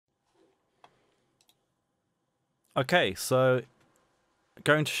Okay, so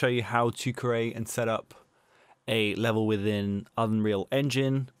going to show you how to create and set up a level within Unreal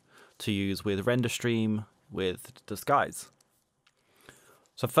Engine to use with Renderstream with Disguise.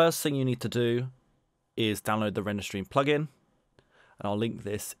 So first thing you need to do is download the Renderstream plugin, and I'll link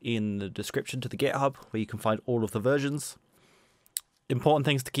this in the description to the GitHub where you can find all of the versions. Important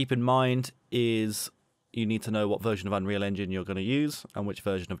things to keep in mind is you need to know what version of Unreal Engine you're going to use and which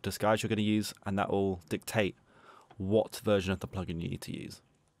version of Disguise you're going to use, and that will dictate what version of the plugin you need to use.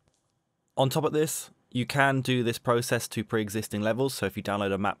 On top of this, you can do this process to pre-existing levels. So if you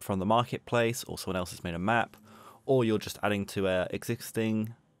download a map from the marketplace or someone else has made a map, or you're just adding to an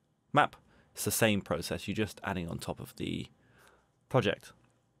existing map, it's the same process. You're just adding on top of the project.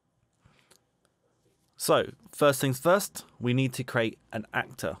 So first things first, we need to create an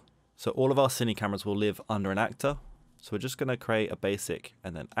actor. So all of our cine cameras will live under an actor. So we're just going to create a basic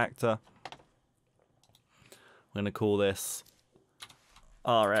and then actor. We're going to call this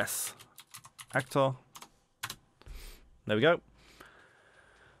RS actor. There we go.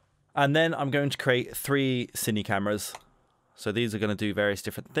 And then I'm going to create 3 cine cameras. So these are going to do various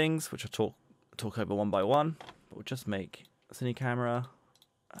different things, which I'll talk over one by one. But we'll just make a cine camera,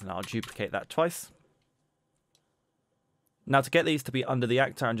 and I'll duplicate that twice. Now to get these to be under the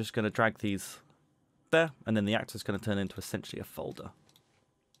actor, I'm just going to drag these there, and then the actor is going to turn into essentially a folder.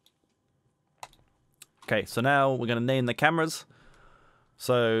 Okay, so now we're going to name the cameras.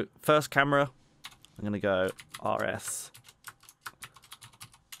 So first camera, I'm going to go RS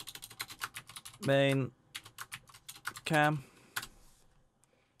main cam.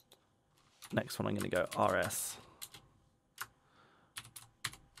 Next one I'm going to go RS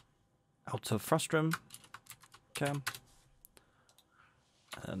outer frustum cam.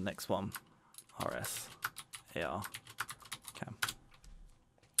 And next one RS AR cam.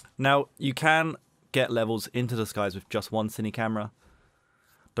 Now you can get levels into Disguise with just one cine camera.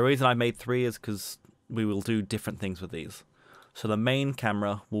 The reason I made 3 is because we will do different things with these. So the main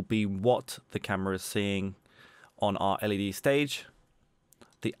camera will be what the camera is seeing on our LED stage.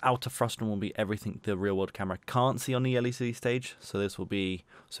 The outer frustum will be everything the real world camera can't see on the LED stage. So this will be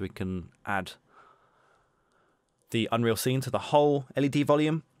so we can add the Unreal scene to the whole LED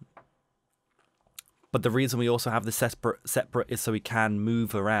volume. But the reason we also have this separate is so we can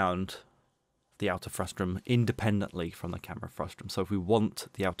move around the outer frustum independently from the camera frustum. So if we want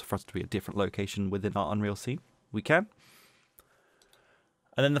the outer frustum to be a different location within our Unreal scene, we can.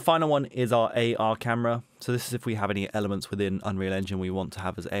 And then the final one is our AR camera. So this is if we have any elements within Unreal Engine we want to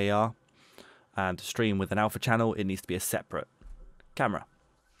have as AR. And to stream with an alpha channel, it needs to be a separate camera.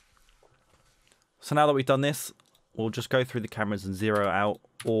 So now that we've done this, we'll just go through the cameras and zero out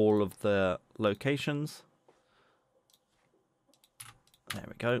all of the locations. There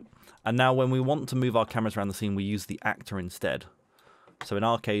we go. And now when we want to move our cameras around the scene, we use the actor instead. So in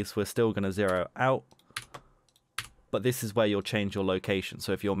our case, we're still going to zero out, but this is where you'll change your location.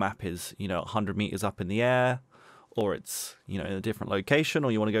 So if your map is, 100 meters up in the air, or it's, in a different location,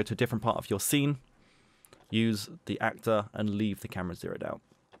 or you want to go to a different part of your scene, use the actor and leave the camera zeroed out.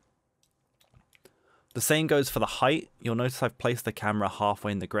 The same goes for the height. You'll notice I've placed the camera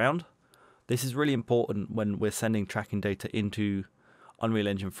halfway in the ground. This is really important when we're sending tracking data into Unreal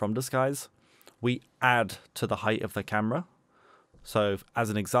Engine from Disguise. We add to the height of the camera. So as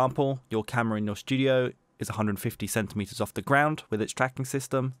an example, your camera in your studio is 150 centimeters off the ground with its tracking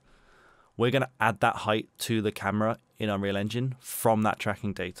system. We're going to add that height to the camera in Unreal Engine from that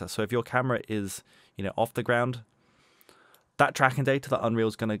tracking data. So if your camera is, off the ground, that tracking data that Unreal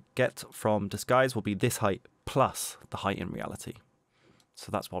is going to get from Disguise will be this height plus the height in reality. So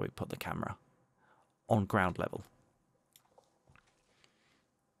that's why we put the camera on ground level.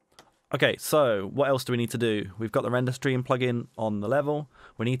 Okay, so what else do we need to do? We've got the Renderstream plugin on the level.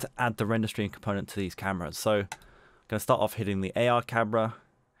 We need to add the Renderstream component to these cameras. So I'm going to start off hitting the AR camera,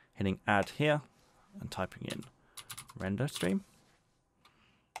 hitting add here, and typing in Renderstream.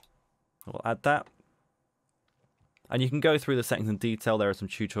 We'll add that. And you can go through the settings in detail. There are some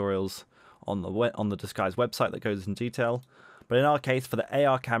tutorials on the Disguise website that goes in detail. But in our case, for the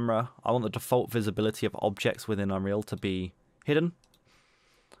AR camera, I want the default visibility of objects within Unreal to be hidden.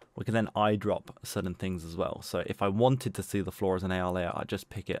 We can then eyedrop certain things as well. So if I wanted to see the floor as an AR layer, I'd just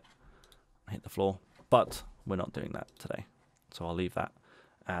pick it and hit the floor. But we're not doing that today. So I'll leave that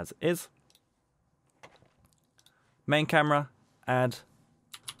as is. Main camera, add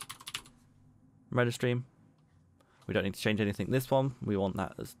Renderstream. We don't need to change anything this one. We want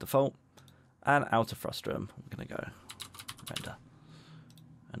that as default. And outer frustum, we're going to go render.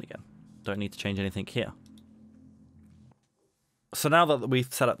 And again, don't need to change anything here. So now that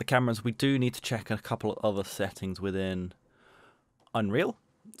we've set up the cameras, we do need to check a couple of other settings within Unreal.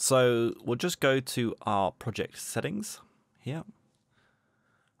 So we'll just go to our project settings here.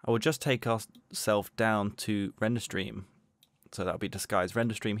 I will just take ourselves down to Renderstream. So that'll be disguise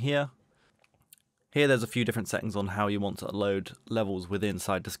Renderstream here. Here there's a few different settings on how you want to load levels within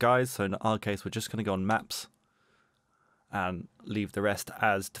inside disguise. So in our case, we're just going to go on maps and leave the rest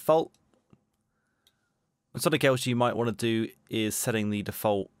as default. Something else you might want to do is setting the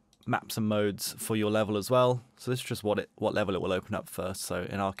default maps and modes for your level as well. So this is just what level it will open up first. So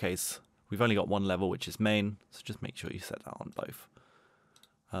in our case, we've only got one level, which is main. So just make sure you set that on both.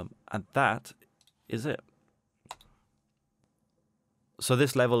 And that is it. So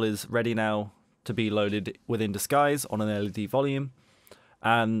this level is ready now to be loaded within Disguise on an LED volume.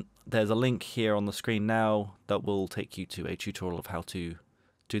 And there's a link here on the screen now that will take you to a tutorial of how to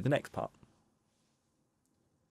do the next part.